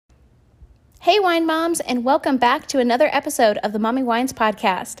Hey Wine Moms, and welcome back to another episode of the Mommy Wines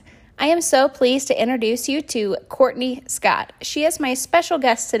podcast. I am so pleased to introduce you to Courtney Scott. She is my special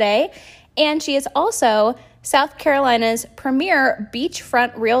guest today, and she is also South Carolina's premier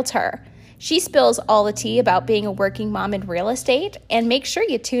beachfront realtor. She spills all the tea about being a working mom in real estate, and make sure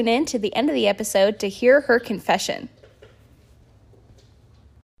you tune in to the end of the episode to hear her confession.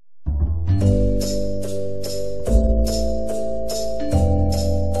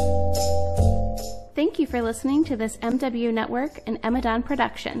 Thank you for listening to this MW Network and Emma Don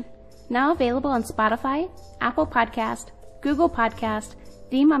production. Now available on Spotify, Apple Podcast, Google Podcast,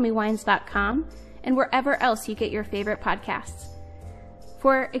 TheMommyWines.com, and wherever else you get your favorite podcasts.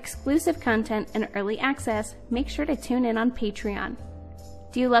 For exclusive content and early access, make sure to tune in on Patreon.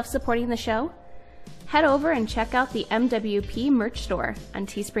 Do you love supporting the show? Head over and check out the MWP merch store on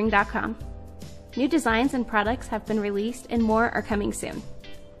teespring.com. New designs and products have been released and more are coming soon.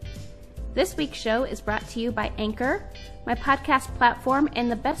 This week's show is brought to you by Anchor, my podcast platform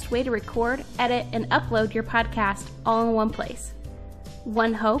and the best way to record, edit, and upload your podcast all in one place.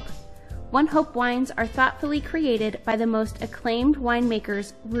 One Hope. One Hope wines are thoughtfully created by the most acclaimed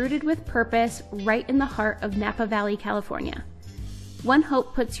winemakers rooted with purpose right in the heart of Napa Valley, California. One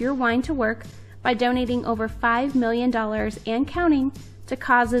Hope puts your wine to work by donating over $5 million and counting to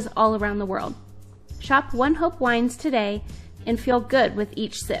causes all around the world. Shop One Hope wines today and feel good with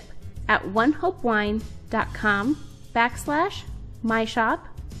each sip at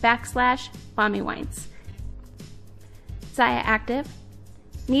onehopewine.com/myshop/mommywines. Zaya Active.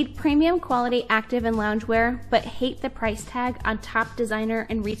 Need premium quality active and loungewear but hate the price tag on top designer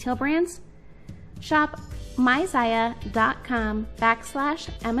and retail brands? Shop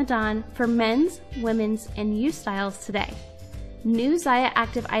myzaya.com/Emmadon for men's, women's, and youth styles today. New Zaya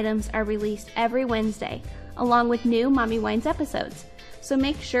Active items are released every Wednesday, along with new Mommy Wines episodes. So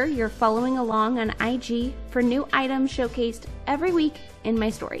make sure you're following along on IG for new items showcased every week in my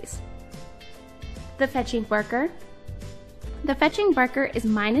stories. The Fetching Barker. The Fetching Barker is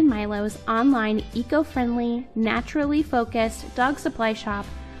mine and Milo's online, eco-friendly, naturally focused dog supply shop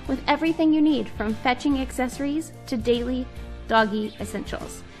with everything you need from fetching accessories to daily doggy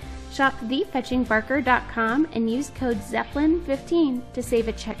essentials. Shop thefetchingbarker.com and use code ZEPPELIN15 to save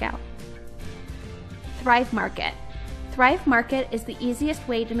at checkout. Thrive Market. Thrive Market is the easiest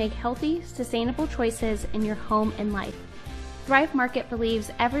way to make healthy, sustainable choices in your home and life. Thrive Market believes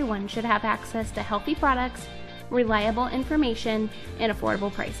everyone should have access to healthy products, reliable information, and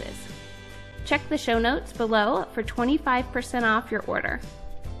affordable prices. Check the show notes below for 25% off your order.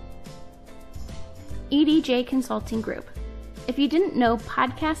 EDJ Consulting Group. If you didn't know,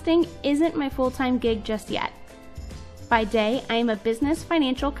 podcasting isn't my full-time gig just yet. By day, I am a business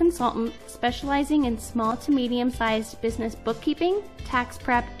financial consultant specializing in small to medium-sized business bookkeeping, tax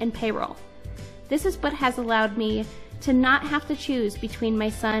prep, and payroll. This is what has allowed me to not have to choose between my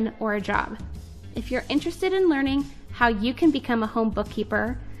son or a job. If you're interested in learning how you can become a home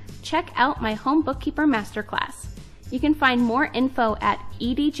bookkeeper, check out my Home Bookkeeper Masterclass. You can find more info at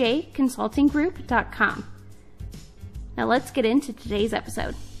edjconsultinggroup.com. Now let's get into today's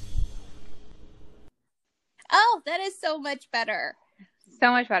episode. Oh, that is so much better.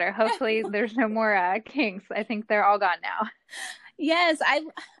 So much better. Hopefully there's no more kinks. I think they're all gone now. Yes, I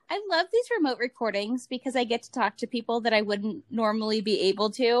love these remote recordings because I get to talk to people that I wouldn't normally be able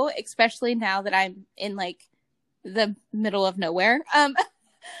to, especially now that I'm in like the middle of nowhere.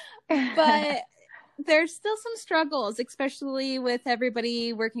 But there's still some struggles, especially with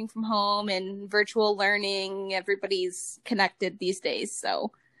everybody working from home and virtual learning. Everybody's connected these days,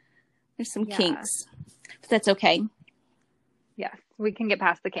 so there's some kinks. But that's okay. Yes, we can get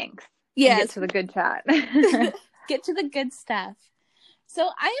past the kinks. Yes. Get to the good chat. Get to the good stuff. So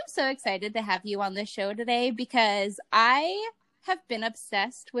I am so excited to have you on this show today because I have been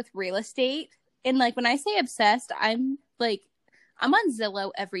obsessed with real estate. And like when I say obsessed, I'm on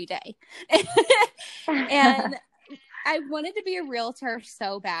Zillow every day. And I wanted to be a realtor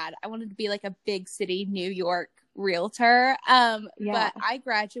so bad. I wanted to be like a big city New York realtor. But I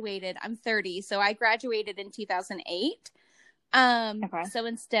graduated, I'm 30, so I graduated in 2008. Okay. So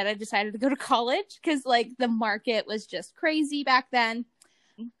instead I decided to go to college because like the market was just crazy back then.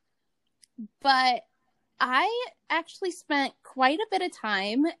 But I actually spent quite a bit of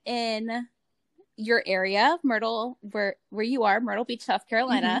time in your area, Myrtle, where you are, Myrtle Beach, South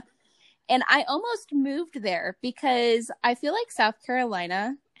Carolina. Mm-hmm. And I almost moved there because I feel like South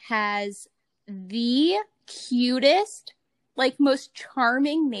Carolina has the cutest, like most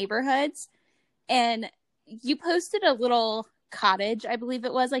charming neighborhoods. And you posted a little cottage, I believe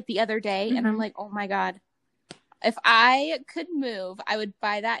it was, like the other day. Mm-hmm. And I'm like, oh my God, If I could move, I would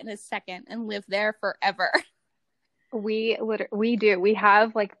buy that in a second and live there forever. We do. We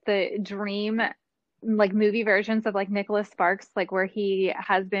have like the dream like movie versions of like Nicholas Sparks, like where he's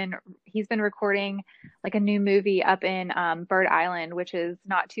been recording like a new movie up in Bird Island, which is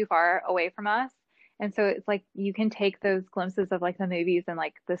not too far away from us. And so it's like you can take those glimpses of like the movies and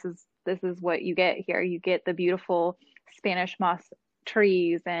like this is what you get here. You get the beautiful Spanish moss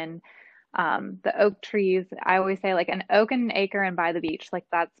trees and the oak trees. I always say like an oak and an acre and by the beach. Like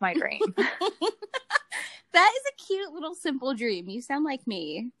that's my dream. That is a cute little simple dream. You sound like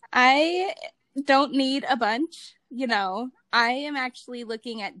me. I don't need a bunch. I am actually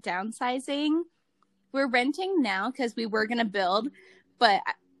looking at downsizing. We're renting now because we were going to build, but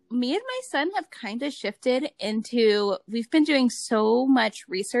me and my son have kind of shifted into, we've been doing so much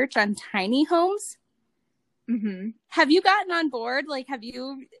research on tiny homes. Mm-hmm. Have you gotten on board? Like, have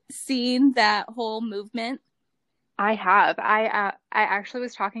you seen that whole movement? I have. I actually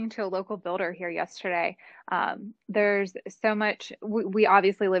was talking to a local builder here yesterday. There's so much. We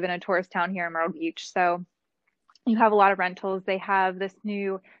obviously live in a tourist town here in Myrtle Beach, so you have a lot of rentals. They have this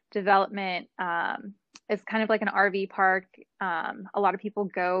new development. It's kind of like an RV park. A lot of people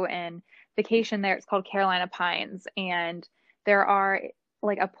go and vacation there. It's called Carolina Pines, and there are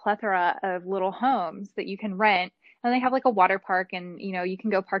like a plethora of little homes that you can rent. And they have like a water park, and you can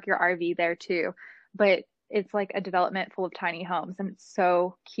go park your RV there too. But it's like a development full of tiny homes, and it's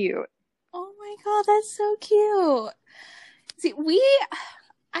so cute. Oh my God, that's so cute. See,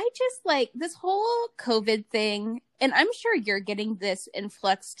 I just like this whole COVID thing, and I'm sure you're getting this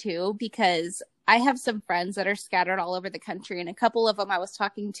influx too, because I have some friends that are scattered all over the country, and a couple of them I was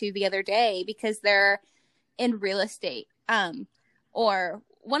talking to the other day because they're in real estate. Or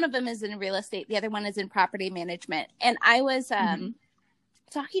one of them is in real estate, the other one is in property management. And I was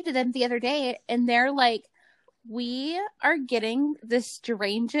talking to them the other day, and they're like, we are getting the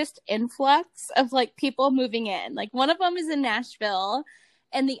strangest influx of like people moving in. Like one of them is in Nashville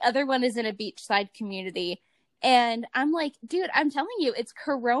and the other one is in a beachside community. And I'm like, dude, I'm telling you, it's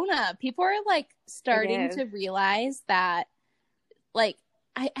Corona. People are like starting to realize that, like,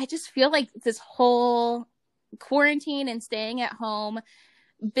 I just feel like this whole quarantine and staying at home,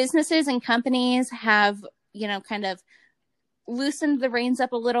 businesses and companies have, kind of loosened the reins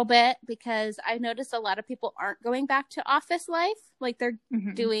up a little bit, because I noticed a lot of people aren't going back to office life. Like they're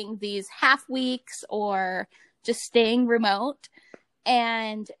doing these half weeks or just staying remote.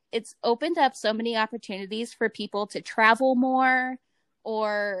 And it's opened up so many opportunities for people to travel more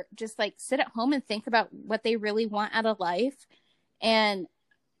or just like sit at home and think about what they really want out of life. And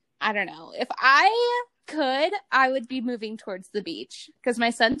I don't know, if I could, I would be moving towards the beach, because my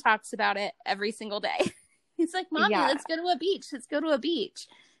son talks about it every single day. He's like, Mommy, let's go to a beach. Let's go to a beach.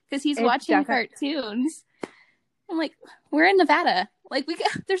 Because he's watching cartoons. I'm like, we're in Nevada. Like,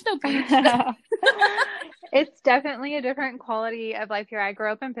 there's no beach. It's definitely a different quality of life here. I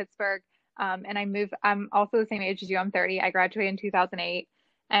grew up in Pittsburgh, and I'm also the same age as you. I'm 30. I graduated in 2008,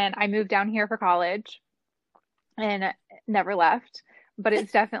 and I moved down here for college and never left. But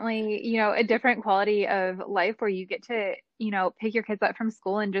it's definitely, a different quality of life where you get to, pick your kids up from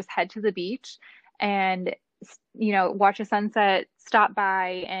school and just head to the beach and watch a sunset, stop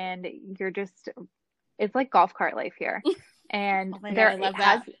by, and it's like golf cart life here. And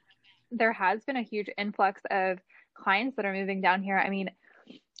there has been a huge influx of clients that are moving down here. I mean,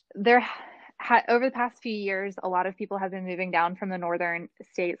 over the past few years, a lot of people have been moving down from the northern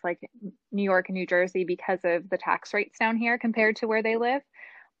states like New York and New Jersey because of the tax rates down here compared to where they live.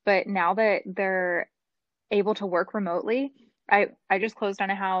 But now that they're able to work remotely, I just closed on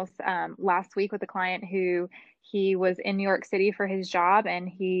a house last week with a client who he was in New York City for his job,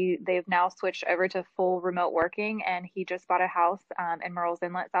 and they've now switched over to full remote working, and he just bought a house in Murrells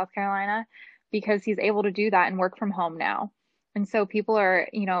Inlet, South Carolina, because he's able to do that and work from home now. And so people are,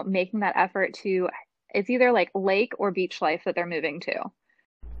 making that effort it's either like lake or beach life that they're moving to.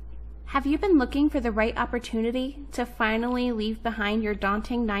 Have you been looking for the right opportunity to finally leave behind your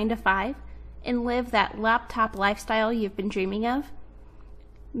daunting 9-to-5 and live that laptop lifestyle you've been dreaming of?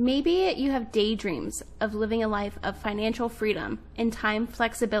 Maybe you have daydreams of living a life of financial freedom and time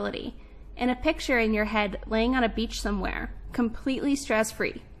flexibility, and a picture in your head laying on a beach somewhere, completely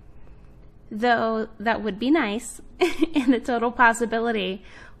stress-free. Though that would be nice and a total possibility,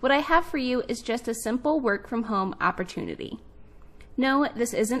 what I have for you is just a simple work-from-home opportunity. No,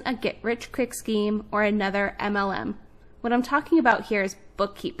 this isn't a get-rich-quick scheme or another MLM. What I'm talking about here is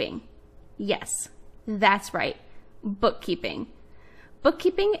bookkeeping. Yes, that's right, bookkeeping.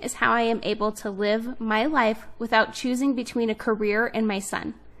 Bookkeeping is how I am able to live my life without choosing between a career and my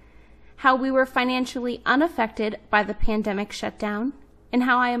son. how we were financially unaffected by the pandemic shutdown, and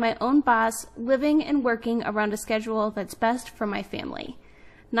how I am my own boss, living and working around a schedule that's best for my family,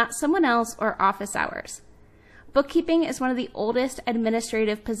 not someone else or office hours. Bookkeeping is one of the oldest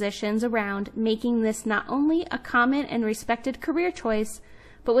administrative positions around, making this not only a common and respected career choice,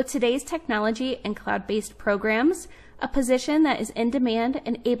 but with today's technology and cloud-based programs, a position that is in demand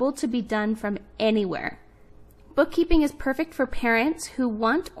and able to be done from anywhere. Bookkeeping is perfect for parents who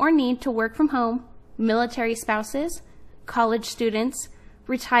want or need to work from home, military spouses, college students,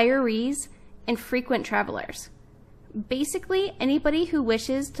 retirees, and frequent travelers. Basically, anybody who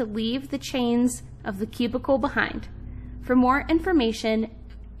wishes to leave the chains of the cubicle behind. For more information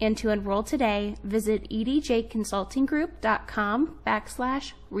and to enroll today, visit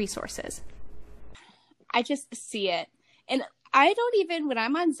edjconsultinggroup.com/resources. I just see it. And I don't even, when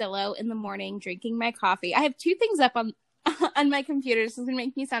I'm on Zillow in the morning drinking my coffee, I have two things up on on my computer. This is going to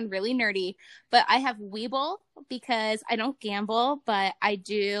make me sound really nerdy, but I have Webull because I don't gamble, but I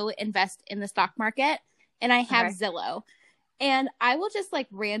do invest in the stock market, and I have Zillow. And I will just like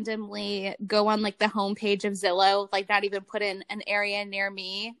randomly go on like the homepage of Zillow, like not even put in an area near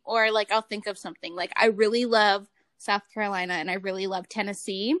me, or like I'll think of something. Like I really love South Carolina and I really love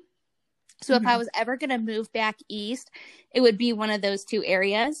Tennessee. So if I was ever going to move back east, it would be one of those two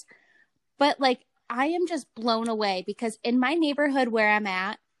areas. But like I am just blown away because in my neighborhood where I'm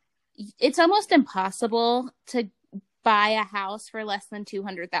at, it's almost impossible to buy a house for less than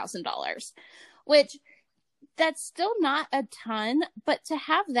 $200,000, which that's still not a ton, but to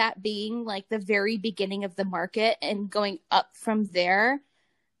have that being like the very beginning of the market and going up from there,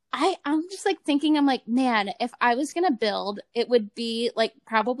 I'm just like thinking, I'm like, man, if I was going to build, it would be like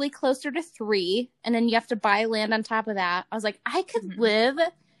probably closer to 3. And then you have to buy land on top of that. I was like, I could live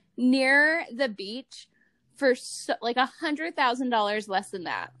near the beach for like $100,000 less than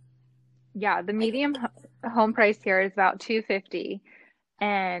that. Yeah. The median home price here is about $250,000.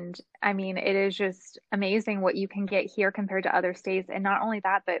 And I mean, it is just amazing what you can get here compared to other states. And not only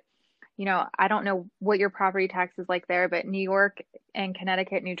that, but you know, I don't know what your property tax is like there, but New York and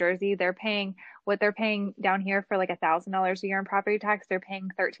Connecticut, New Jersey, they're paying what they're paying down here for like $1,000 a year in property tax. They're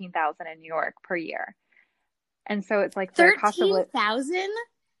paying $13,000 in New York per year. And so it's like the cost of $13,000?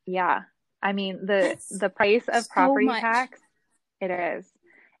 Yeah. I mean, the price of property tax, it is.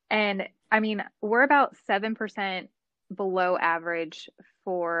 And I mean, we're about 7% below average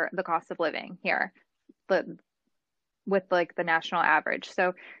for the cost of living here, but with like the national average.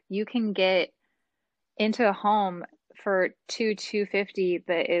 So you can get into a home for $250,000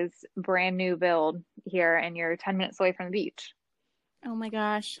 that is brand new build here, and you're 10 minutes away from the beach. Oh my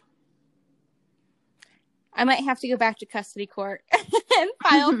gosh. I might have to go back to custody court and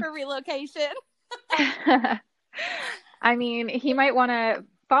file for relocation. I mean, he might want to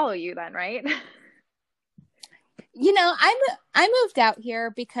follow you then, right? You know, I moved out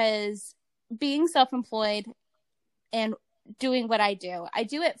here because being self-employed and doing what I do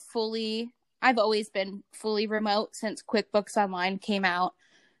it fully. I've always been fully remote since QuickBooks Online came out.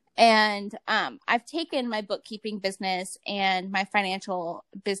 And I've taken my bookkeeping business and my financial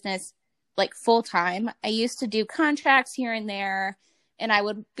business like full time. I used to do contracts here and there, and I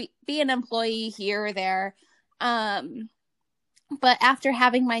would be an employee here or there. But after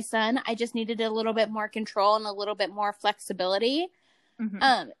having my son, I just needed a little bit more control and a little bit more flexibility.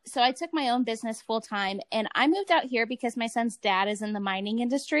 So I took my own business full time, and I moved out here because my son's dad is in the mining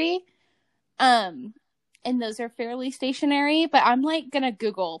industry. And those are fairly stationary, but I'm like going to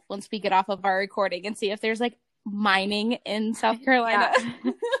Google once we get off of our recording and see if there's like mining in South Carolina.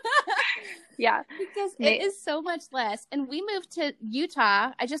 Yeah. Because it is so much less. And we moved to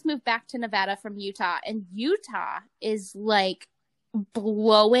Utah. I just moved back to Nevada from Utah, and Utah is like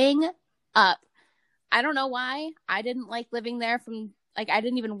blowing up. I don't know why. I didn't like living there I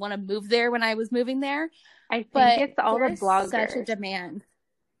didn't even want to move there when I was moving there. I think it's all the bloggers. Such a demand.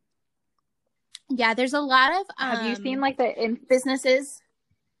 Yeah, there's a lot of have you seen like businesses?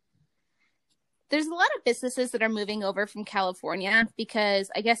 There's a lot of businesses that are moving over from California because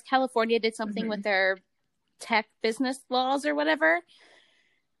I guess California did something with their tech business laws or whatever.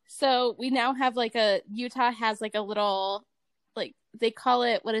 So we now have Utah has like a little, like they call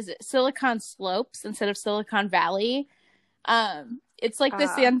it, what is it? Silicon Slopes instead of Silicon Valley. It's like the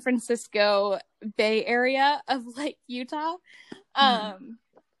San Francisco Bay Area of like Utah.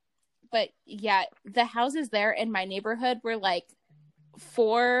 But yeah, the houses there in my neighborhood were like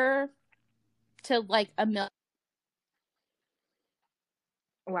 4 to like $1 million.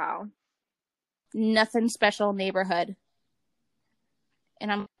 Wow. Nothing special neighborhood.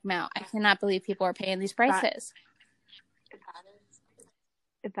 And I'm out. I cannot believe people are paying these prices.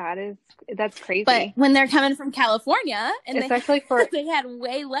 that's crazy. But when they're coming from California and especially they had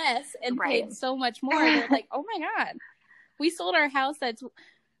way less and right. paid so much more, they're like, oh my God, we sold our house that's,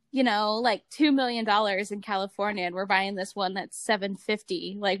 you know, like $2 million in California, and we're buying this one that's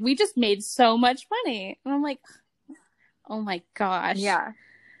 $750. Like, we just made so much money. And I'm like, oh my gosh. Yeah.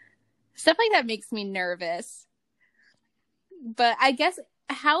 Stuff like that makes me nervous. But I guess,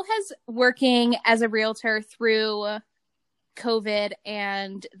 how has working as a realtor through COVID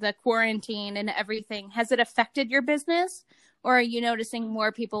and the quarantine and everything, has it affected your business, or are you noticing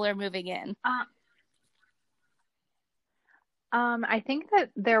more people are moving in? I think that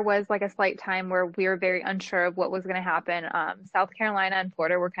there was like a slight time where we were very unsure of what was going to happen. South Carolina and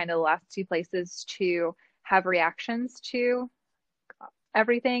Florida were kind of the last two places to have reactions to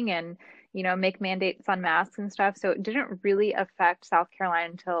everything and, you know, make mandates on masks and stuff. So it didn't really affect South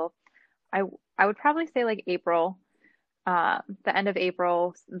Carolina until I would probably say like April. The end of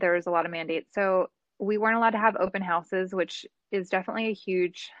April, there was a lot of mandates. So we weren't allowed to have open houses, which is definitely a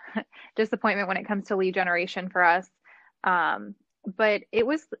huge disappointment when it comes to lead generation for us. But it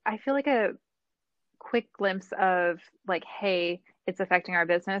was, I feel like, a quick glimpse of like, hey, it's affecting our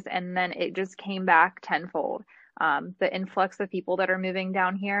business. And then it just came back tenfold. The influx of people that are moving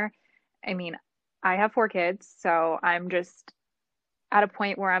down here. I mean, I have 4 kids, so I'm just at a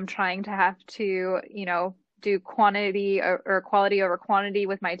point where I'm trying to have to, you know, do quantity or quality over quantity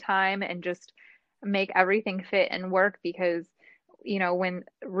with my time and just make everything fit and work, because, you know, when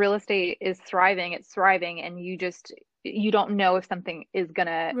real estate is thriving, it's thriving, and you don't know if something is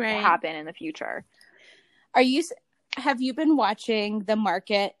gonna happen in the future. Have you been watching the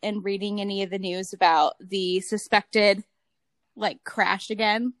market and reading any of the news about the suspected like crash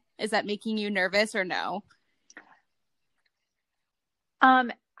again? Is that making you nervous or no?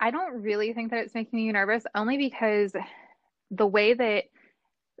 I don't really think that it's making me nervous, only because the way that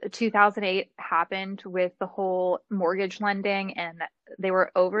 2008 happened with the whole mortgage lending, and they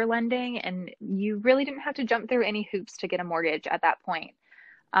were over lending, and you really didn't have to jump through any hoops to get a mortgage at that point.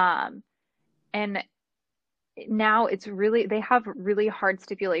 And now they have really hard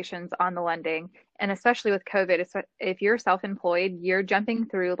stipulations on the lending, and especially with COVID, if you're self-employed, you're jumping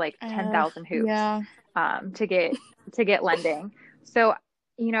through like 10,000 hoops to get lending. So,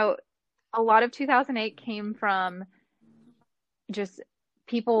 you know, a lot of 2008 came from just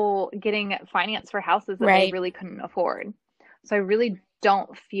people getting finance for houses that they really couldn't afford. So I really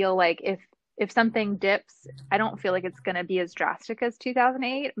don't feel like if something dips, I don't feel like it's going to be as drastic as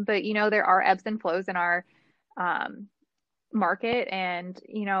 2008. But, you know, there are ebbs and flows in our market, and,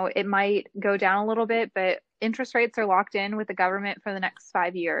 you know, it might go down a little bit, but interest rates are locked in with the government for the next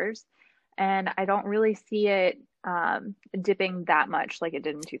 5 years. And I don't really see it dipping that much like it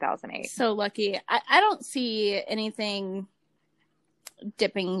did in 2008. So lucky. I don't see anything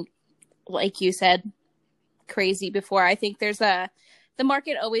dipping, like you said, crazy before. I think the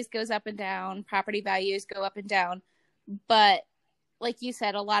market always goes up and down. Property values go up and down. But like you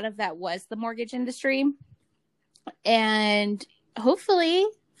said, a lot of that was the mortgage industry. And hopefully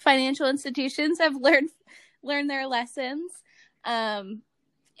financial institutions have learned their lessons. And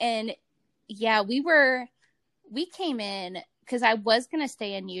yeah, we came in because I was going to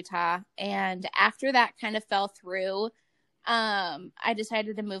stay in Utah. And after that kind of fell through, I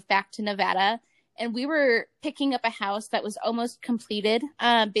decided to move back to Nevada. And we were picking up a house that was almost completed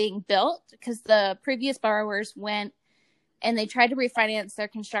being built, because the previous borrowers went and they tried to refinance their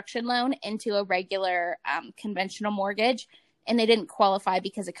construction loan into a regular conventional mortgage, and they didn't qualify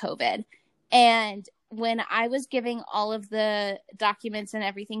because of COVID. And when I was giving all of the documents and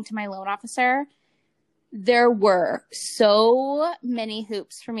everything to my loan officer, there were so many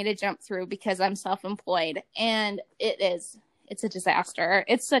hoops for me to jump through because I'm self-employed, and it's a disaster.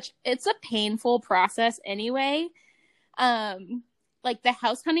 It's a painful process anyway. Like the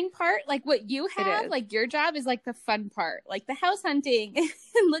house hunting part, like what you have, like your job is like the fun part, like the house hunting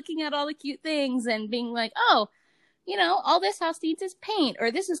and looking at all the cute things and being like, oh, you know, all this house needs is paint, or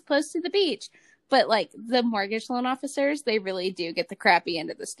this is close to the beach. But like the mortgage loan officers, they really do get the crappy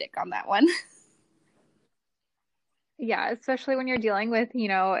end of the stick on that one. Yeah, especially when you're dealing with, you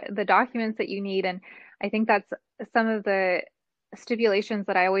know, the documents that you need. And I think that's some of the stipulations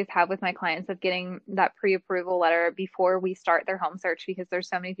that I always have with my clients, of getting that pre-approval letter before we start their home search, because there's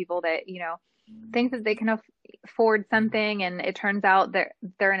so many people that, you know, think that they can afford something, and it turns out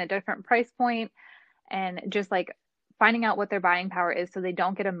they're in a different price point, and just like finding out what their buying power is so they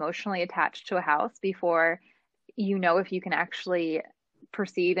don't get emotionally attached to a house before you know if you can actually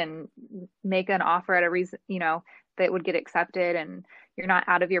proceed and make an offer at a reason, you know, that would get accepted, and you're not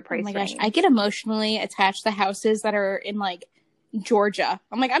out of your price range. Oh my gosh, I get emotionally attached to houses that are in like Georgia.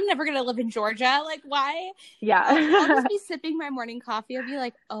 I'm like, I'm never gonna live in Georgia. Like, why? Yeah. I'll just be sipping my morning coffee. I'll be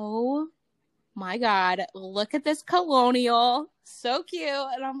like, oh my God, look at this colonial, so cute.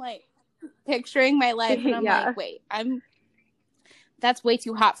 And I'm like picturing my life, and I'm Yeah. like, wait, that's way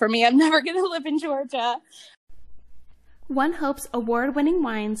too hot for me. I'm never gonna live in Georgia. One Hope's award-winning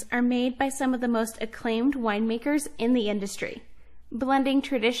wines are made by some of the most acclaimed winemakers in the industry. Blending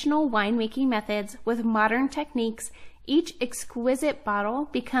traditional winemaking methods with modern techniques, each exquisite bottle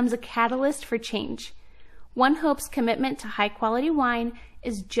becomes a catalyst for change. One Hope's commitment to high-quality wine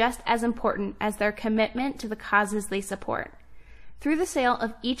is just as important as their commitment to the causes they support. Through the sale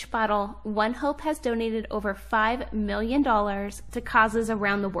of each bottle, One Hope has donated over $5 million to causes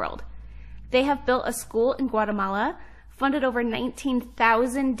around the world. They have built a school in Guatemala, funded over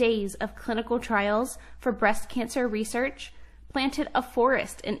 19,000 days of clinical trials for breast cancer research, planted a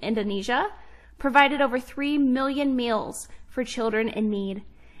forest in Indonesia, provided over 3 million meals for children in need,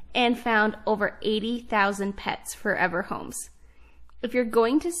 and found over 80,000 pets forever homes. If you're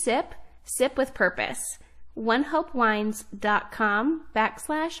going to sip, sip with purpose.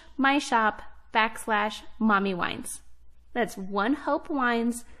 onehopewines.com/myshop/mommywines. That's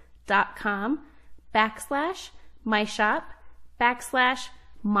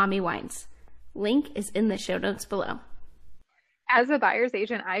onehopewines.com/myshop/mommywines. Link is in the show notes below. As a buyer's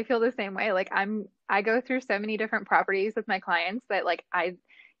agent, I feel the same way. Like I go through so many different properties with my clients that like I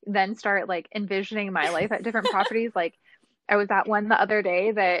then start like envisioning my life at different properties. Like I was at one the other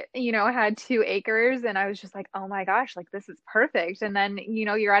day that, had 2 acres, and I was just like, oh my gosh, like this is perfect. And then,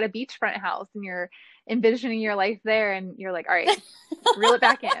 you're at a beachfront house and you're envisioning your life there, and you're like, all right, reel it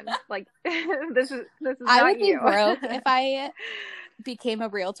back in. Like this is I not would be you. broke if I became a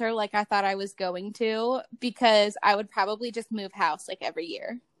realtor like I thought I was going to, because I would probably just move house like every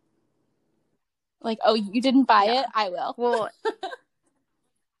year. Like, oh, you didn't buy it? I will. Well,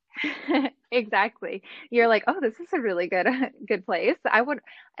 exactly. You're like, oh, this is a really good place.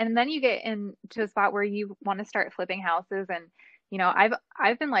 And then you get into a spot where you want to start flipping houses. And,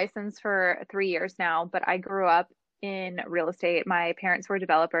 I've been licensed for 3 years now, but I grew up in real estate. My parents were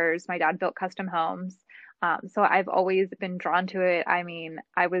developers. My dad built custom homes. So I've always been drawn to it. I mean,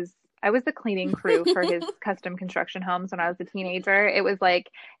 I was the cleaning crew for his custom construction homes when I was a teenager. It was like,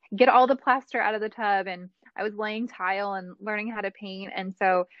 get all the plaster out of the tub, and I was laying tile and learning how to paint. And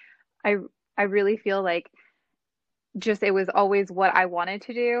so I really feel like just it was always what I wanted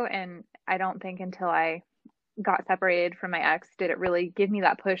to do. And I don't think until I got separated from my ex did it really give me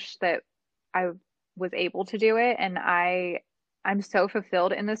that push that I was able to do it. And I'm so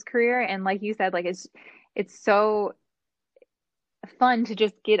fulfilled in this career. And like you said, like it's so fun to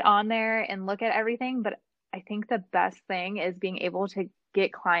just get on there and look at everything. But I think the best thing is being able to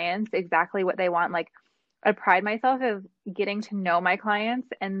get clients exactly what they want. Like I pride myself of getting to know my clients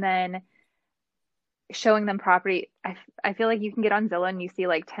and then showing them property. I feel like you can get on Zillow and you see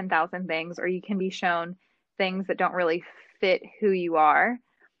like 10,000 things, or you can be shown things that don't really fit who you are.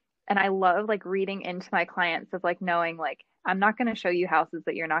 And I love like reading into my clients of like knowing like I'm not going to show you houses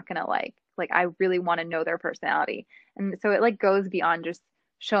that you're not going to like. Like I really want to know their personality. And so it like goes beyond just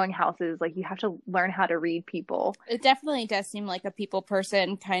showing houses. Like you have to learn how to read people. It definitely does seem like a people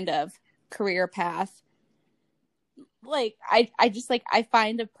person kind of career path. Like I just like I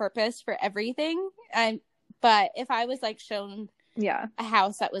find a purpose for everything. But if I was like shown a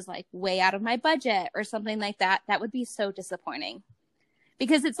house that was like way out of my budget or something like that, that would be so disappointing.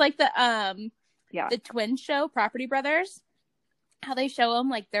 Because it's like the twin show, Property Brothers, how they show them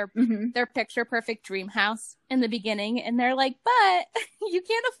like their picture perfect dream house in the beginning, and they're like, but you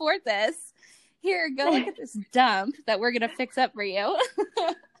can't afford this. Here, go look at this dump that we're gonna fix up for you.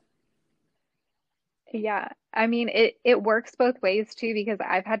 Yeah. I mean, it works both ways too, because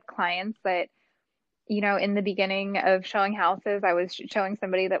I've had clients that, in the beginning of showing houses, I was showing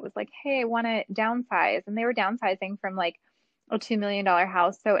somebody that was like, hey, I want to downsize. And they were downsizing from like a $2 million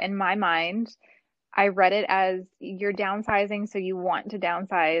house. So in my mind, I read it as you're downsizing, so you want to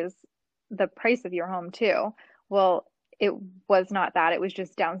downsize the price of your home too. Well, it was not that. It was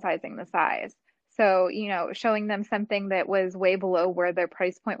just downsizing the size. So, showing them something that was way below where their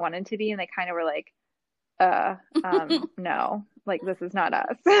price point wanted to be, and they kind of were like, no, like this is not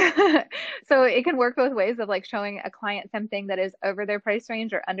us. So it can work both ways of like showing a client something that is over their price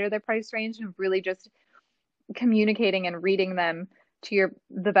range or under their price range, and really just communicating and reading them to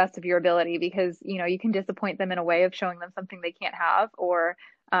the best of your ability, because you can disappoint them in a way of showing them something they can't have, or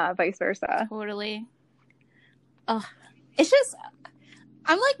vice versa. Totally. It's just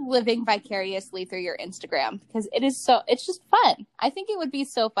I'm like living vicariously through your Instagram, because it's just fun. I think it would be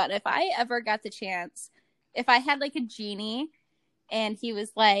so fun if I ever got the chance, if I had like a genie and he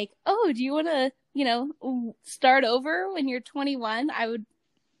was like, oh, do you want to, start over when you're 21? I would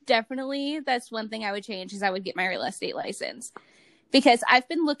definitely, that's one thing I would change, is I would get my real estate license, because I've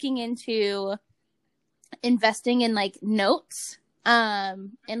been looking into investing in like notes,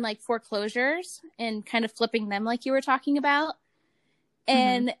 and like foreclosures and kind of flipping them like you were talking about.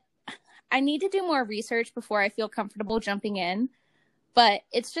 And I need to do more research before I feel comfortable jumping in, but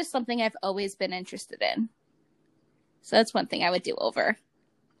it's just something I've always been interested in. So that's one thing I would do over.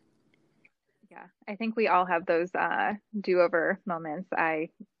 Yeah, I think we all have those do-over moments.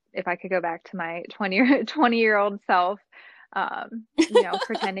 If I could go back to my 20-year-old self,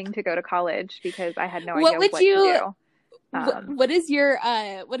 pretending to go to college because I had no idea what to do. What is your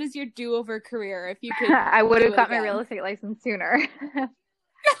do-over career if you could? I would have got my real estate license sooner.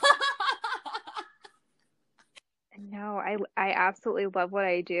 No, I absolutely love what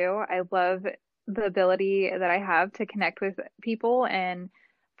I do. I love the ability that I have to connect with people and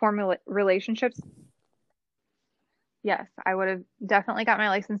form relationships. Yes, I would have definitely got my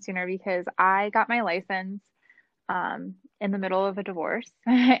license sooner because I got my license in the middle of a divorce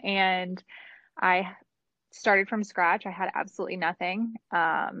and I started from scratch. I had absolutely nothing.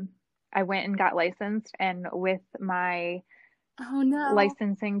 I went and got licensed, and with my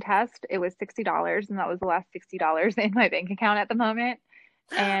licensing test, it was $60, and that was the last $60 in my bank account at the moment.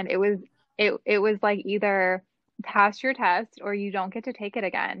 And it was like either pass your test or you don't get to take it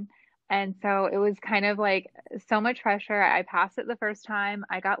again. And so it was kind of like so much pressure. I passed it the first time.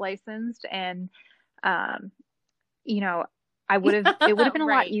 I got licensed, and it would have been a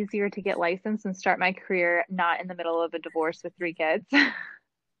lot easier to get licensed and start my career not in the middle of a divorce with 3 kids.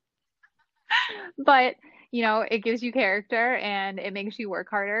 But it gives you character and it makes you work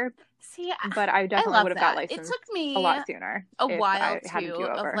harder. See, but I definitely would have got licensed. It took me a lot sooner. A while too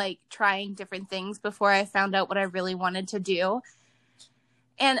of like trying different things before I found out what I really wanted to do.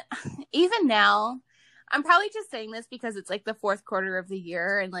 And even now, I'm probably just saying this because it's like the 4th quarter of the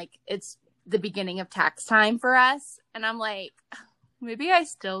year and like it's the beginning of tax time for us. And I'm like, maybe I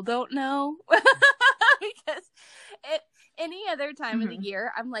still don't know because any other time of the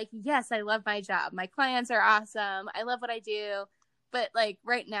year, I'm like, yes, I love my job. My clients are awesome. I love what I do. But like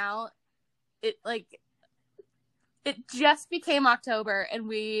right now, it just became October and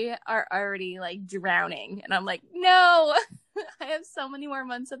we are already like drowning. And I'm like, no, I have so many more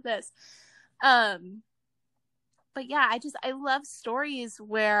months of this. But yeah, I love stories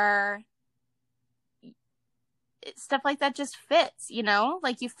where stuff like that just fits,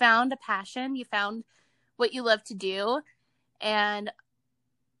 like you found a passion, you found what you love to do. And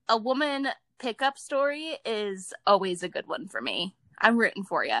a woman pickup story is always a good one for me. I'm rooting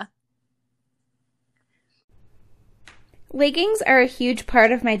for you. Leggings are a huge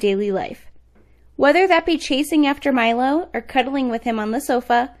part of my daily life. Whether that be chasing after Milo or cuddling with him on the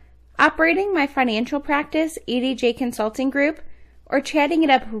sofa, operating my financial practice, ADJ Consulting Group, or chatting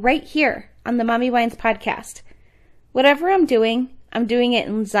it up right here on the Mommy Wines podcast. Whatever I'm doing it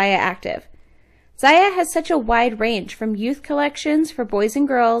in Zaya Active. Zaya has such a wide range from youth collections for boys and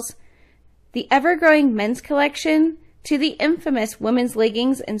girls, the ever-growing men's collection, to the infamous women's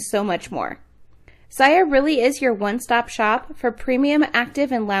leggings and so much more. Zaya really is your one-stop shop for premium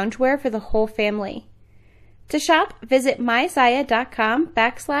active and loungewear for the whole family. To shop, visit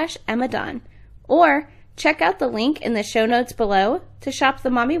myzaya.com/Emma or check out the link in the show notes below to shop the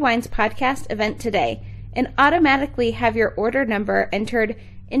Mommy Wines podcast event today and automatically have your order number entered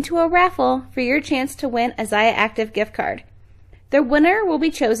into a raffle for your chance to win a Zaya Active gift card. The winner will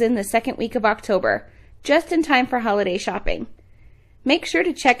be chosen the 2nd week of October, just in time for holiday shopping. Make sure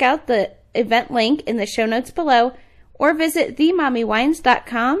to check out the event link in the show notes below or visit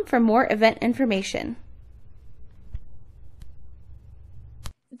themommywines.com for more event information.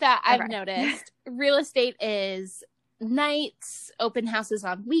 That I've noticed. Real estate is nights, open houses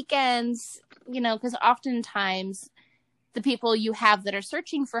on weekends, because oftentimes the people you have that are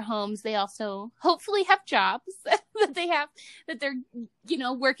searching for homes, they also hopefully have jobs that they're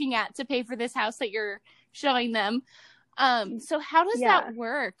working at to pay for this house that you're showing them. So how does that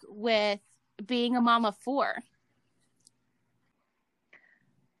work with being a mom of 4?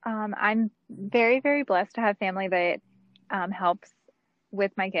 I'm very, very blessed to have family that helps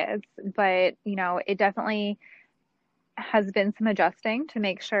with my kids, but it definitely has been some adjusting to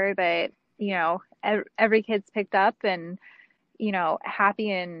make sure that every kid's picked up and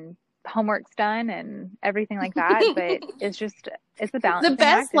happy and homework's done and everything like that. But it's a balance. The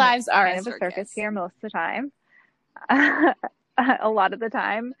best lives are kind of a circus here most of the time. A lot of the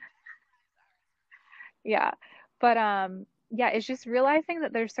time. Yeah. But it's just realizing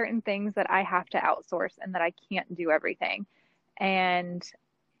that there's certain things that I have to outsource and that I can't do everything. And,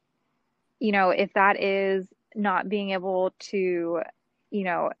 if that is not being able to,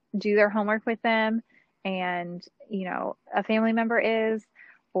 do their homework with them, and, a family member is,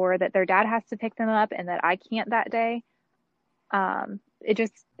 or that their dad has to pick them up and that I can't that day, it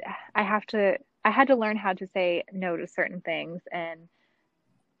just, I had to learn how to say no to certain things and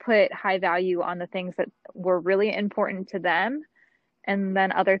put high value on the things that were really important to them, and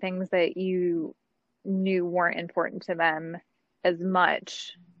then other things that you knew weren't important to them as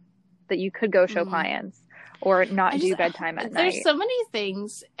much, that you could go show clients or not do bedtime at night. There's so many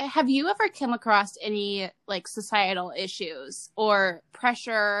things. Have you ever come across any like societal issues or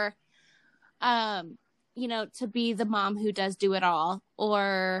pressure, to be the mom who does do it all?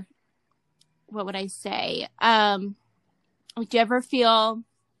 Or what would I say? Did you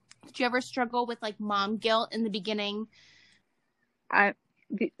ever struggle with like mom guilt in the beginning?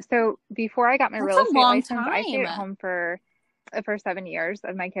 So before I got my real estate license, I stayed at home for 7 years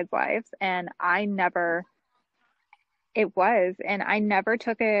of my kids' lives, and I never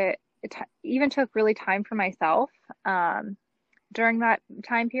took even took really time for myself during that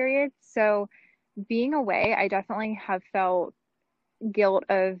time period. So being away, I definitely have felt guilt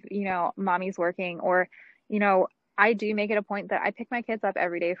of, mommy's working, or, I do make it a point that I pick my kids up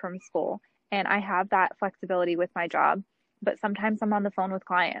every day from school, and I have that flexibility with my job, but sometimes I'm on the phone with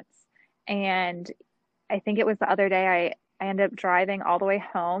clients. And I think it was the other day I ended up driving all the way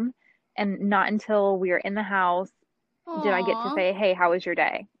home, and not until we were in the house did I get to say, hey, how was your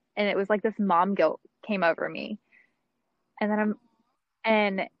day? And it was like this mom guilt came over me. And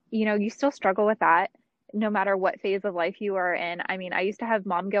then you still struggle with that no matter what phase of life you are in. I mean, I used to have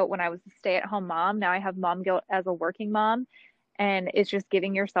mom guilt when I was a stay-at-home mom. Now I have mom guilt as a working mom, and it's just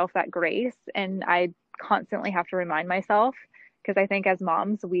giving yourself that grace. And I constantly have to remind myself, because I think as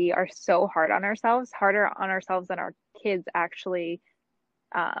moms, we are so hard on ourselves, harder on ourselves than our kids actually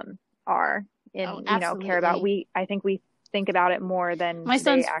are and, care about. I think we think about it more than my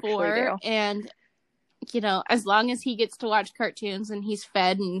son's they actually 4, do. and, as long as he gets to watch cartoons and he's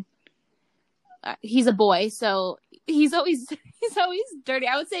fed, and he's a boy, so he's always dirty.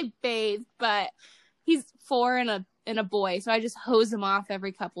 I would say bathed, but he's 4 and a boy, so I just hose him off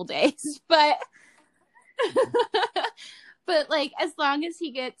every couple days. But like, as long as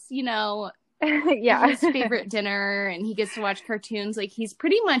he gets, yeah, his favorite dinner and he gets to watch cartoons, like, he's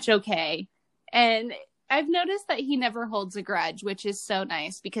pretty much okay. And I've noticed that he never holds a grudge, which is so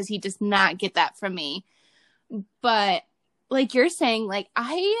nice, because he does not get that from me. But like you're saying, like,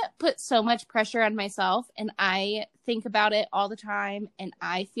 I put so much pressure on myself, and I think about it all the time, and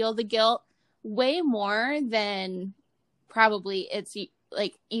I feel the guilt way more than probably it's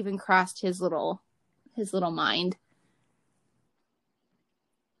like even crossed his little mind.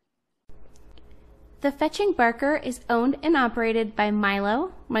 The Fetching Barker is owned and operated by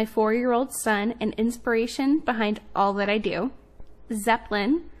Milo, my 4-year-old son and inspiration behind all that I do,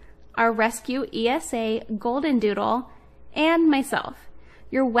 Zeppelin, our rescue ESA Golden Doodle, and myself,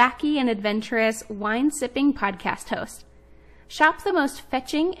 your wacky and adventurous wine-sipping podcast host. Shop the most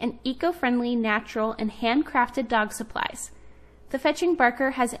fetching and eco-friendly natural and handcrafted dog supplies. The Fetching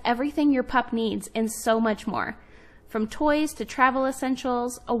Barker has everything your pup needs and so much more. From toys to travel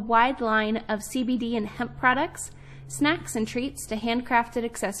essentials, a wide line of CBD and hemp products, snacks and treats to handcrafted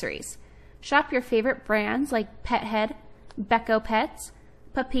accessories. Shop your favorite brands like Pet Head, Becco Pets,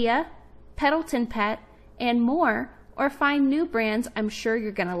 Papilla, Peddleton Pet, and more, or find new brands I'm sure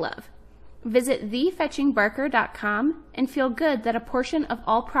you're going to love. Visit thefetchingbarker.com and feel good that a portion of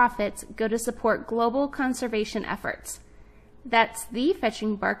all profits go to support global conservation efforts. That's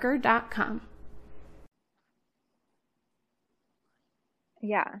thefetchingbarker.com.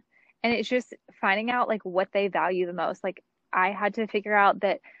 Yeah. And it's just finding out like what they value the most. Like, I had to figure out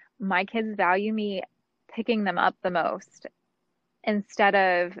that my kids value me picking them up the most instead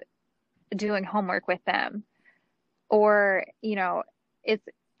of doing homework with them. Or,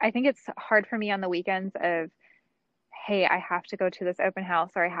 I think it's hard for me on the weekends of, hey, I have to go to this open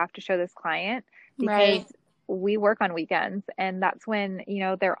house, or I have to show this client, because right. We work on weekends, and that's when,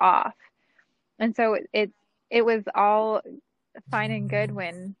 they're off. And so it was all fine and good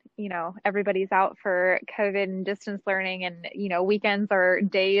when, everybody's out for COVID and distance learning, and, weekends are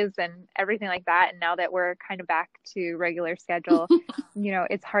days and everything like that. And now that we're kind of back to regular schedule,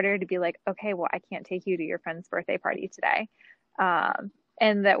 it's harder to be like, okay, well, I can't take you to your friend's birthday party today.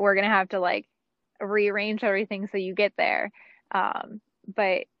 And that we're going to have to like rearrange everything so you get there.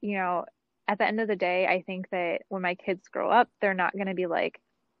 But, at the end of the day, I think that when my kids grow up, they're not going to be like,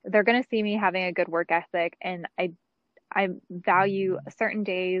 they're going to see me having a good work ethic. And I value certain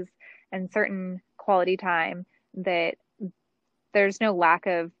days and certain quality time that there's no lack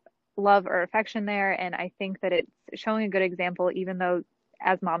of love or affection there. And I think that it's showing a good example, even though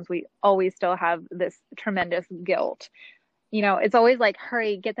as moms, we always still have this tremendous guilt. You know, it's always like,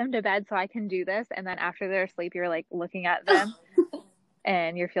 hurry, get them to bed so I can do this. And then after they're asleep, you're like looking at them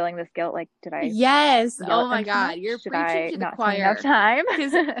and you're feeling this guilt. Like, did I? Yes. yell Oh at my them too God. much? You're Did preaching I to the not spend choir. enough time?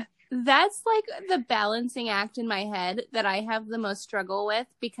 Because that's like the balancing act in my head that I have the most struggle with,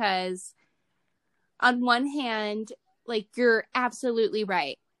 because on one hand, like, you're absolutely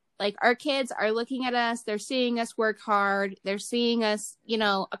right. Like, our kids are looking at us, they're seeing us work hard, they're seeing us, you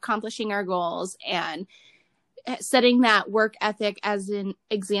know, accomplishing our goals and setting that work ethic as an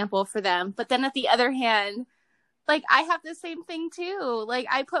example for them. But then at the other hand, like, I have the same thing too. Like,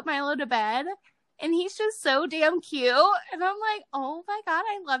 I put Milo to bed and he's just so damn cute. And I'm like, oh my God,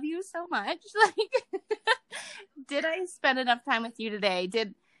 I love you so much. Like, did I spend enough time with you today?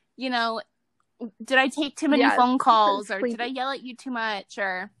 Did I take too many phone calls, or did I yell at you too much?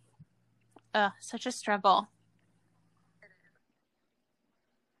 Or, such a struggle.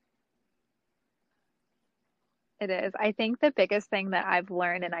 It is. I think the biggest thing that I've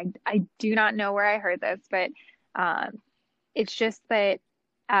learned, and I do not know where I heard this, but it's just that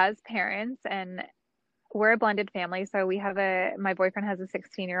as parents, and we're a blended family, so my boyfriend has a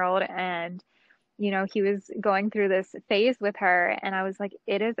 16-year-old, and you know, he was going through this phase with her, and I was like,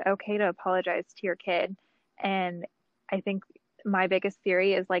 it is okay to apologize to your kid. And I think my biggest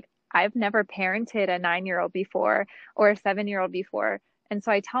theory is like, I've never parented a 9-year-old before or a 7-year-old before. And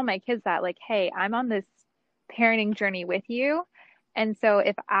so I tell my kids that, like, hey, I'm on this parenting journey with you. And so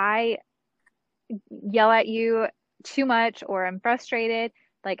if I yell at you too much or I'm frustrated,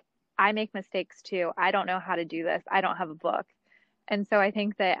 like, I make mistakes too. I don't know how to do this. I don't have a book. And so I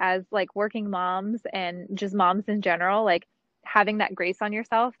think that as like working moms and just moms in general, like having that grace on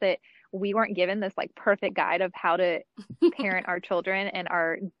yourself, that we weren't given this like perfect guide of how to parent our children and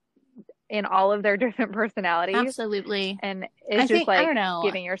in all of their different personalities. Absolutely. And it's just like, I don't know,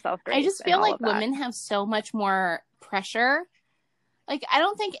 giving yourself grace. I just feel like women have so much more pressure. Like, I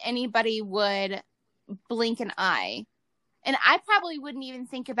don't think anybody would blink an eye. And I probably wouldn't even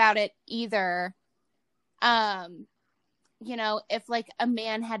think about it either. You know, if like a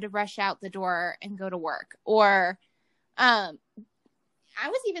man had to rush out the door and go to work, or I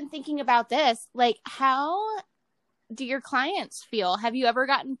was even thinking about this, like, how do your clients feel? Have you ever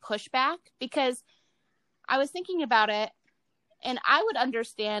gotten pushback? Because I was thinking about it, and I would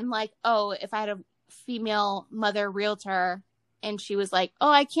understand, like, oh, if I had a female mother realtor and she was like, oh,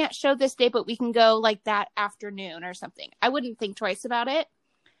 I can't show this day, but we can go like that afternoon or something, I wouldn't think twice about it.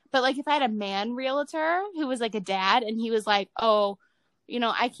 But like, if I had a man realtor who was like a dad and he was like, oh, you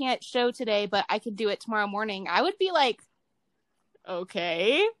know, I can't show today, but I could do it tomorrow morning, I would be like,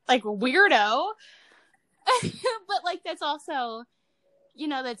 okay, like, weirdo. But like, that's also, you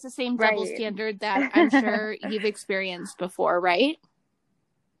know, that's the same double standard that I'm sure you've experienced before, right?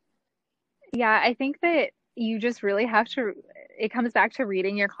 Yeah, I think that you just really have to, it comes back to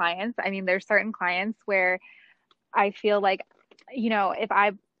reading your clients. I mean, there's certain clients where I feel like, you know, if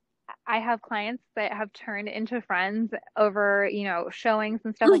I have clients that have turned into friends over, you know, showings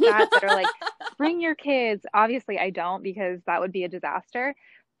and stuff like that, that are like, bring your kids. Obviously I don't, because that would be a disaster,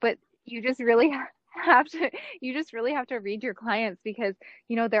 but you just really have to read your clients, because,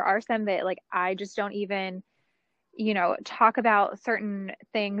 you know, there are some that like, I just don't even, you know, talk about certain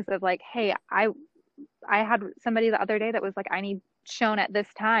things of like, hey, I had somebody the other day that was like, I need shown at this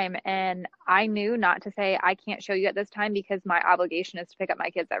time, and I knew not to say I can't show you at this time, because my obligation is to pick up my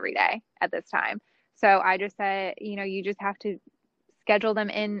kids every day at this time. So I just said, you know, you just have to schedule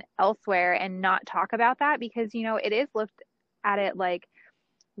them in elsewhere and not talk about that, because, you know, it is looked at it like,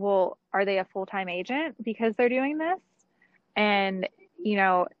 well, are they a full-time agent because they're doing this? And, you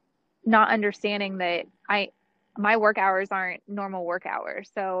know, not understanding that my work hours aren't normal work hours.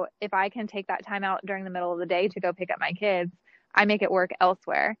 So if I can take that time out during the middle of the day to go pick up my kids, I make it work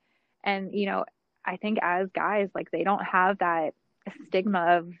elsewhere. And, you know, I think as guys, like, they don't have that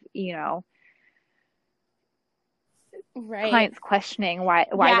stigma of, you know, clients questioning why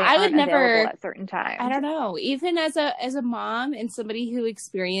they aren't available at certain times. I don't know. Even as a mom and somebody who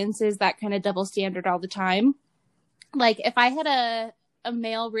experiences that kind of double standard all the time, like, if I had a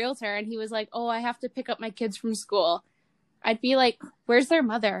male realtor and he was like, oh, I have to pick up my kids from school, I'd be like, where's their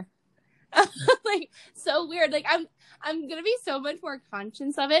mother? Like, so weird. Like, I'm going to be so much more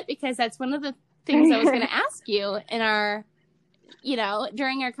conscious of it, because that's one of the things I was going to ask you in our, you know,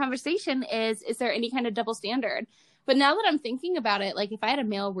 during our conversation is there any kind of double standard? But now that I'm thinking about it, like, if I had a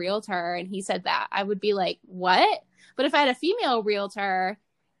male realtor and he said that, I would be like, what? But if I had a female realtor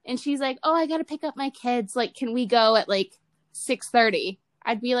and she's like, oh, I got to pick up my kids, like, can we go at like 6:30,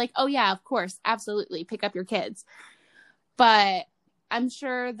 I'd be like, oh yeah, of course, absolutely, pick up your kids. But I'm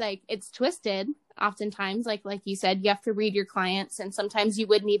sure like it's twisted oftentimes, like you said, you have to read your clients, and sometimes you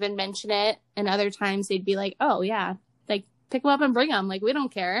wouldn't even mention it, and other times they'd be like, oh yeah, like pick them up and bring them, like we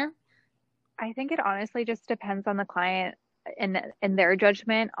don't care. I think it honestly just depends on the client and their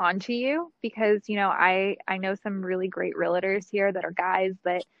judgment onto you, because I know some really great realtors here that are guys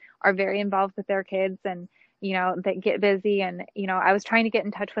that are very involved with their kids, and that get busy, and I was trying to get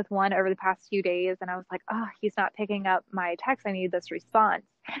in touch with one over the past few days, and I was like, oh, he's not picking up my text, I need this response.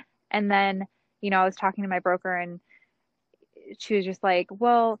 And then I was talking to my broker, and she was just like,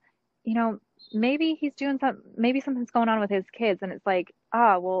 well, maybe he's doing maybe something's going on with his kids. And it's like,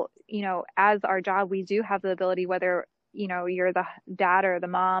 well, as our job, we do have the ability, whether, you're the dad or the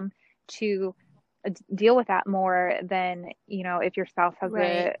mom, to deal with that more than, if your spouse has Right.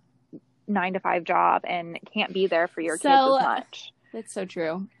 a 9-to-5 job and can't be there for your kids So as much. that's so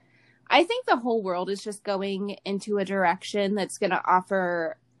true. I think the whole world is just going into a direction that's going to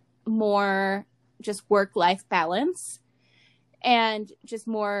offer more just work-life balance and just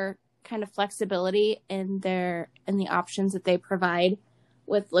more kind of flexibility in the options that they provide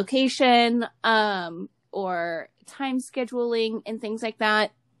with location, or time scheduling and things like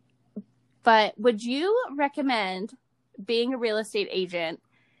that. But would you recommend being a real estate agent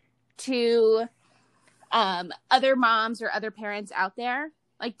to other moms or other parents out there?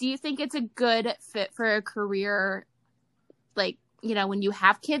 Like, do you think it's a good fit for a career, like, when you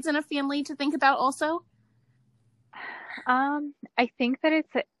have kids and a family to think about also? I think that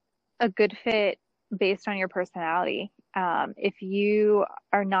it's a good fit based on your personality. If you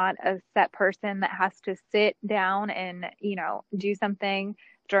are not a set person that has to sit down and, do something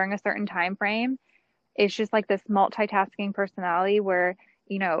during a certain time frame, it's just like this multitasking personality where,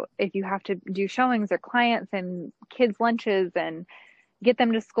 if you have to do showings or clients and kids' lunches and get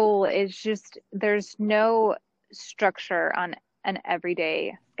them to school, it's just, there's no structure on an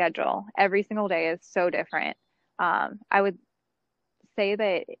everyday schedule. Every single day is so different. I would say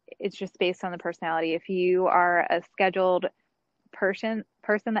that it's just based on the personality. If you are a scheduled person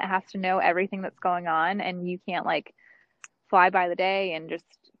that has to know everything that's going on, and you can't like fly by the day and just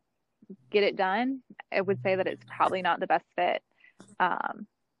get it done, I would say that it's probably not the best fit.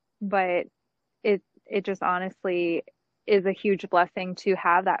 But it just honestly is a huge blessing to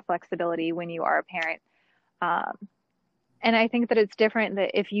have that flexibility when you are a parent. And I think that it's different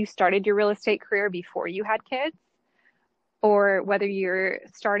that if you started your real estate career before you had kids, or whether you're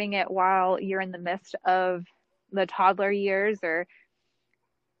starting it while you're in the midst of the toddler years or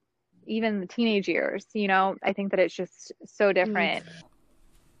even the teenage years, I think that it's just so different.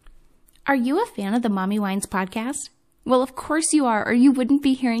 Are you a fan of the Mommy Wines podcast? Well, of course you are, or you wouldn't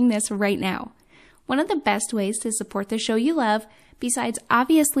be hearing this right now. One of the best ways to support the show you love, besides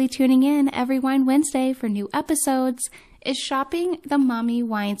obviously tuning in every Wine Wednesday for new episodes, is shopping the Mommy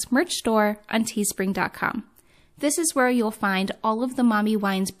Wines merch store on teespring.com. This is where you'll find all of the Mommy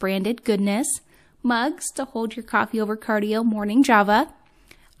Wines branded goodness, mugs to hold your coffee over cardio morning Java,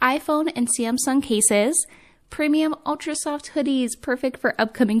 iPhone and Samsung cases, premium ultra soft hoodies perfect for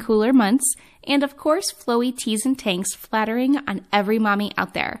upcoming cooler months, and of course flowy tees and tanks flattering on every mommy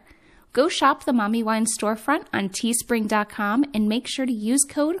out there. Go shop the Mommy Wines storefront on teespring.com and make sure to use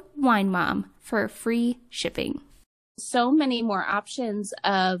code WINEMOM for free shipping. So many more options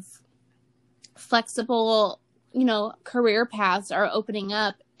of flexible, career paths are opening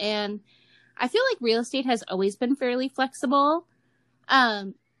up. And I feel like real estate has always been fairly flexible,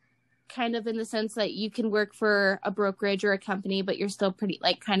 kind of in the sense that you can work for a brokerage or a company, but you're still pretty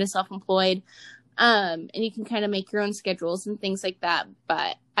kind of self-employed. And you can kind of make your own schedules and things like that.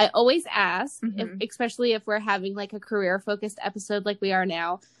 But I always ask, especially if we're having like a career focused episode like we are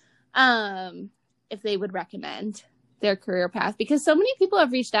now, if they would recommend their career path, because so many people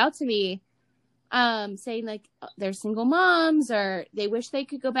have reached out to me saying like they're single moms or they wish they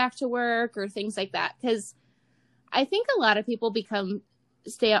could go back to work or things like that. Because I think a lot of people become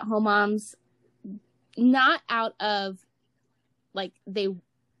stay-at-home moms not out of like they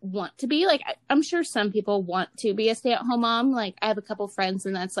want to be. Like I'm sure some people want to be a stay-at-home mom. Like I have a couple friends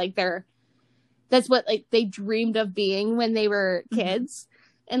and that's like that's what like they dreamed of being when they were kids,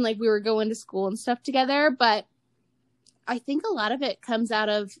 and like we were going to school and stuff together. But I think a lot of it comes out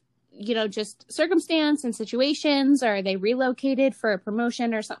of just circumstance and situations, or they relocated for a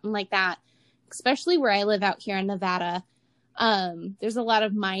promotion or something like that. Especially where I live out here in Nevada, there's a lot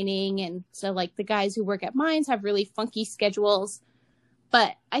of mining, and so like the guys who work at mines have really funky schedules.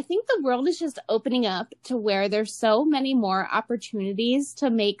 But I think the world is just opening up to where there's so many more opportunities to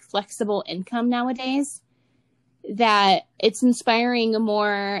make flexible income nowadays that it's inspiring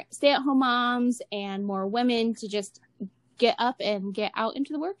more stay-at-home moms and more women to just get up and get out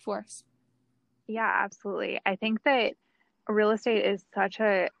into the workforce. Yeah, absolutely. I think that real estate is such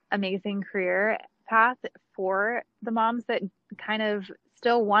a amazing career path for the moms that kind of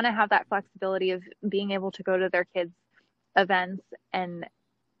still want to have that flexibility of being able to go to their kids' events and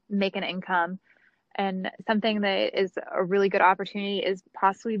make an income. And something that is a really good opportunity is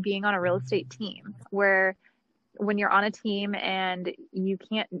possibly being on a real estate team, where when you're on a team and you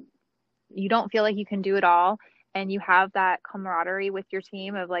don't feel like you can do it all, and you have that camaraderie with your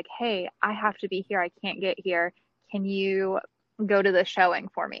team of like, hey, I have to be here, I can't get here, can you go to the showing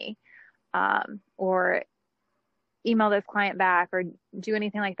for me? Or email this client back, or do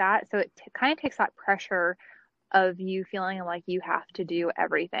anything like that. So it kind of takes that pressure of you feeling like you have to do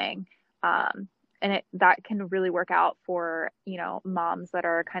everything. And that can really work out for, moms that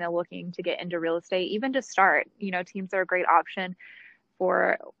are kind of looking to get into real estate, even to start. Teams are a great option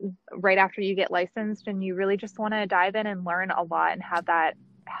for right after you get licensed and you really just want to dive in and learn a lot and have that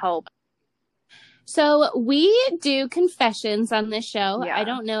help. So we do confessions on this show. Yeah. I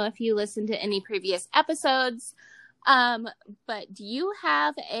don't know if you listened to any previous episodes, but do you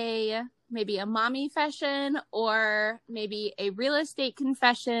have maybe a mommy confession or maybe a real estate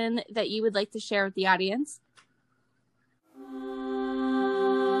confession that you would like to share with the audience?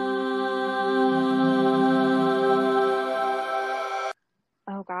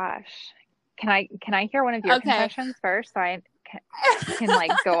 Oh gosh. Can I hear one of your confessions first so I can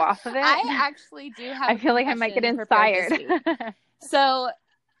like go off of it? I actually do have I feel like I might get inspired. So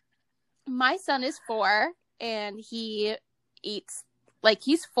my son is 4 and he eats like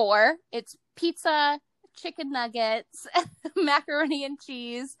he's 4. It's pizza, chicken nuggets, macaroni and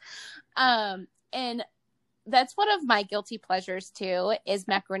cheese. And that's one of my guilty pleasures too, is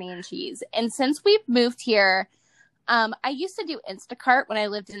macaroni and cheese. And since we've moved here, I used to do Instacart when I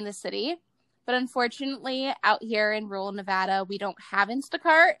lived in the city, but unfortunately out here in rural Nevada, we don't have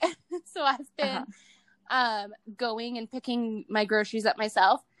Instacart. So I've been going and picking my groceries up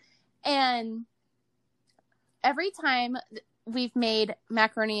myself. And every time we've made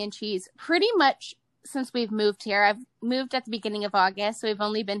macaroni and cheese, pretty much since we've moved here, I've moved at the beginning of August, so we've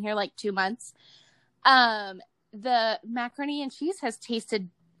only been here like 2 months. The macaroni and cheese has tasted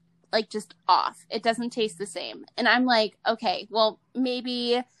like just off. It doesn't taste the same. And I'm like, okay, well,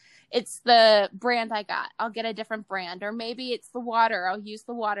 maybe it's the brand I got. I'll get a different brand. Or maybe it's the water. I'll use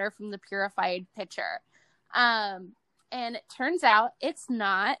the water from the purified pitcher. And it turns out it's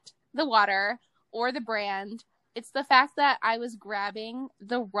not the water or the brand. It's the fact that I was grabbing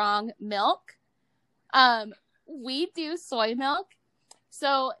the wrong milk. We do soy milk.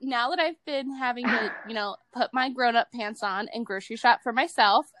 So now that I've been having to, put my grown-up pants on and grocery shop for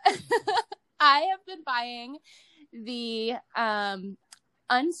myself, I have been buying the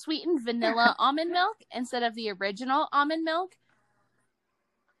unsweetened vanilla almond milk instead of the original almond milk.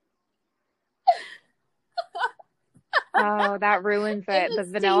 Oh, that ruins it. The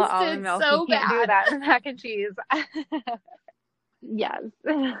vanilla almond milk. So you can't bad. do that in mac and cheese. Yes.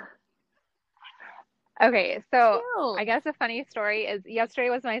 Okay, so Cute. I guess a funny story is yesterday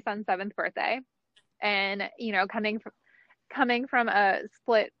was my son's 7th birthday, and coming from a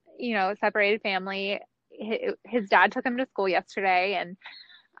split, separated family, his dad took him to school yesterday, and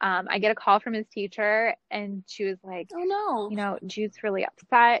I get a call from his teacher, and she was like, "Oh no, Jude's really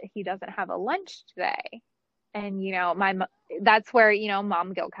upset. He doesn't have a lunch today." And that's where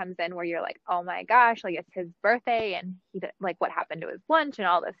mom guilt comes in, where you're like, oh my gosh, like it's his birthday, and like what happened to his lunch and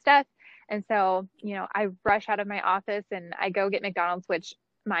all this stuff. And so, I rush out of my office and I go get McDonald's, which,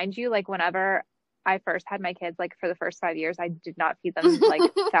 mind you, like whenever I first had my kids, like for the first 5 years, I did not feed them like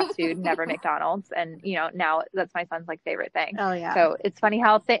fast food, never McDonald's. And, now that's my son's like favorite thing. Oh yeah. So it's funny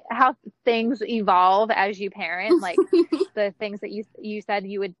how things evolve as you parent, like the things that you said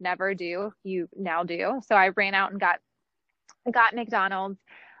you would never do, you now do. So I ran out and got McDonald's.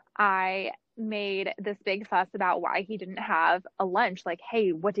 I made this big fuss about why he didn't have a lunch. Like,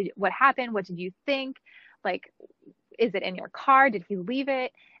 hey, what happened? What did you think? Like, is it in your car? Did he leave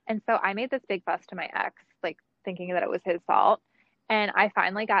it? And so I made this big fuss to my ex, like thinking that it was his fault. And I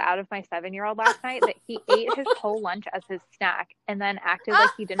finally got out of my 7-year-old last night that he ate his whole lunch as his snack and then acted like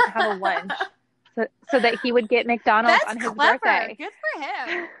he didn't have a lunch so that he would get McDonald's That's on his clever. birthday. Good for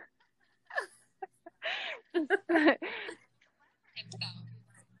him.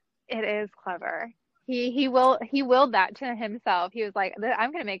 It is clever. He willed that to himself. He was like,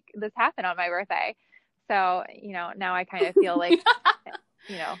 I'm going to make this happen on my birthday. So, now I kind of feel like,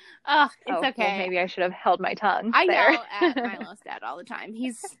 Oh, it's okay. Well, maybe I should have held my tongue. I there. yell at Milo's dad all the time.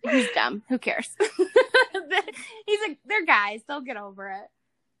 He's dumb. Who cares? He's like, they're guys. They'll get over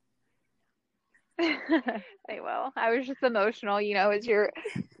They will. I was just emotional. It's your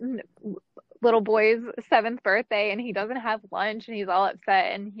little boy's 7th birthday and he doesn't have lunch and he's all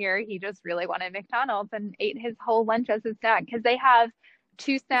upset. And here he just really wanted McDonald's and ate his whole lunch as a snack because they have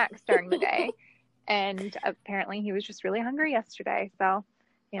 2 snacks during the day. And apparently he was just really hungry yesterday. So,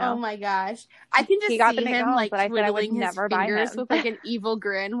 Oh my gosh. I can just see him like twiddling his fingers with like an evil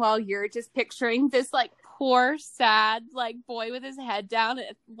grin while you're just picturing this like poor, sad like boy with his head down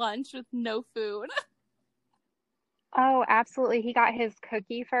at lunch with no food. Oh, absolutely. He got his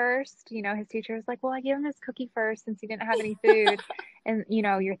cookie first. His teacher was like, well, I gave him his cookie first since he didn't have any food. And,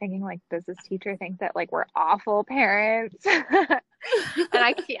 you're thinking like, does this teacher think that like we're awful parents? And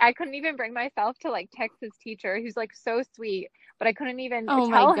I couldn't even bring myself to like text his teacher who's like so sweet, but I couldn't even tell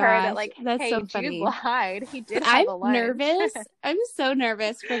her that like, that's hey, so funny. Jude lied. He did have a lunch. Nervous. I'm so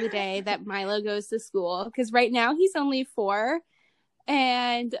nervous for the day that Milo goes to school because right now he's only 4.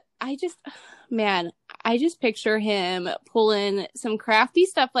 And I just picture him pulling some crafty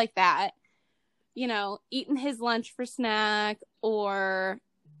stuff like that, eating his lunch for snack or,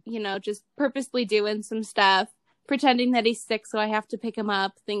 just purposely doing some stuff, pretending that he's sick so I have to pick him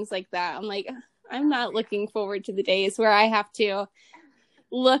up, things like that. I'm like, I'm not looking forward to the days where I have to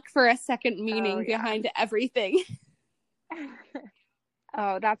look for a second meaning behind everything.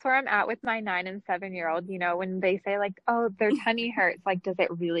 Oh, that's where I'm at with my 9 and 7-year-old. When they say like, oh, their tummy hurts, like, does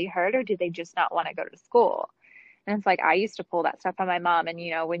it really hurt or do they just not want to go to school? And it's like, I used to pull that stuff on my mom. And,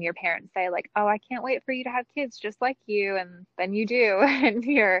 when your parents say like, oh, I can't wait for you to have kids just like you. And then you do. And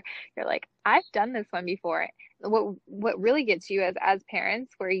you're like, I've done this one before. What really gets you as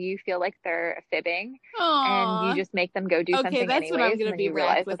parents where you feel like they're fibbing. Aww. And you just make them go do something that's anyways. What I'm gonna and be you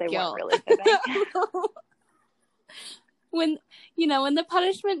realize with that they guilt. weren't really fibbing. When the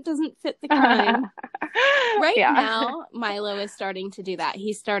punishment doesn't fit the crime. Right now, Milo is starting to do that.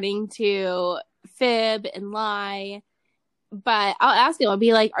 He's starting to fib and lie. But I'll ask him, I'll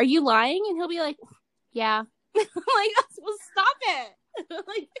be like, are you lying? And he'll be like, yeah. I'm like, well, stop it.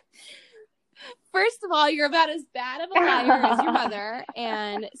 Like, first of all, you're about as bad of a liar as your mother.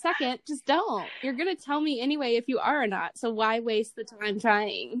 And second, just don't. You're going to tell me anyway if you are or not. So why waste the time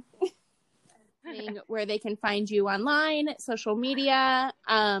trying? Where they can find you online, social media,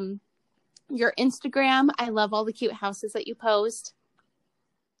 your Instagram. I love all the cute houses that you post.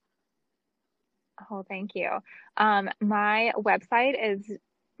 Oh, thank you. My website is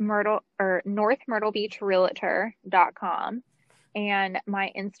North Myrtle Beach Realtor.com, and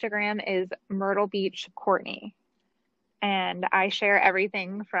my Instagram is Myrtle Beach Courtney. And I share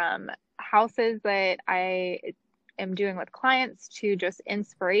everything from houses that I am doing with clients to just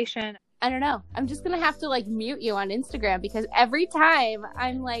inspiration. I don't know. I'm just going to have to like mute you on Instagram because every time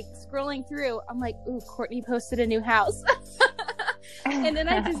I'm like scrolling through, I'm like, ooh, Courtney posted a new house. And then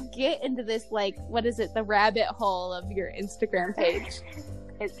I just get into this, like, what is it? The rabbit hole of your Instagram page.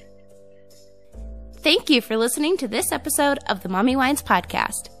 Thank you for listening to this episode of the Mommy Wines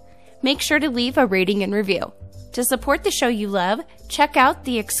podcast. Make sure to leave a rating and review. To support the show you love, check out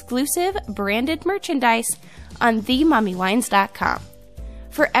the exclusive branded merchandise on themommywines.com.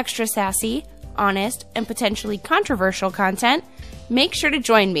 For extra sassy, honest, and potentially controversial content, make sure to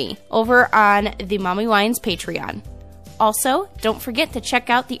join me over on the Mommy Wines Patreon. Also, don't forget to check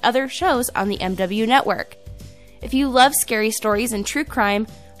out the other shows on the MW Network. If you love scary stories and true crime,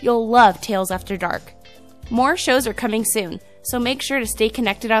 you'll love Tales After Dark. More shows are coming soon, so make sure to stay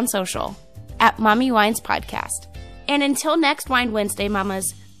connected on social at Mommy Wines Podcast. And until next Wine Wednesday,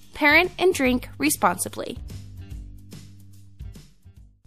 mamas, parent and drink responsibly.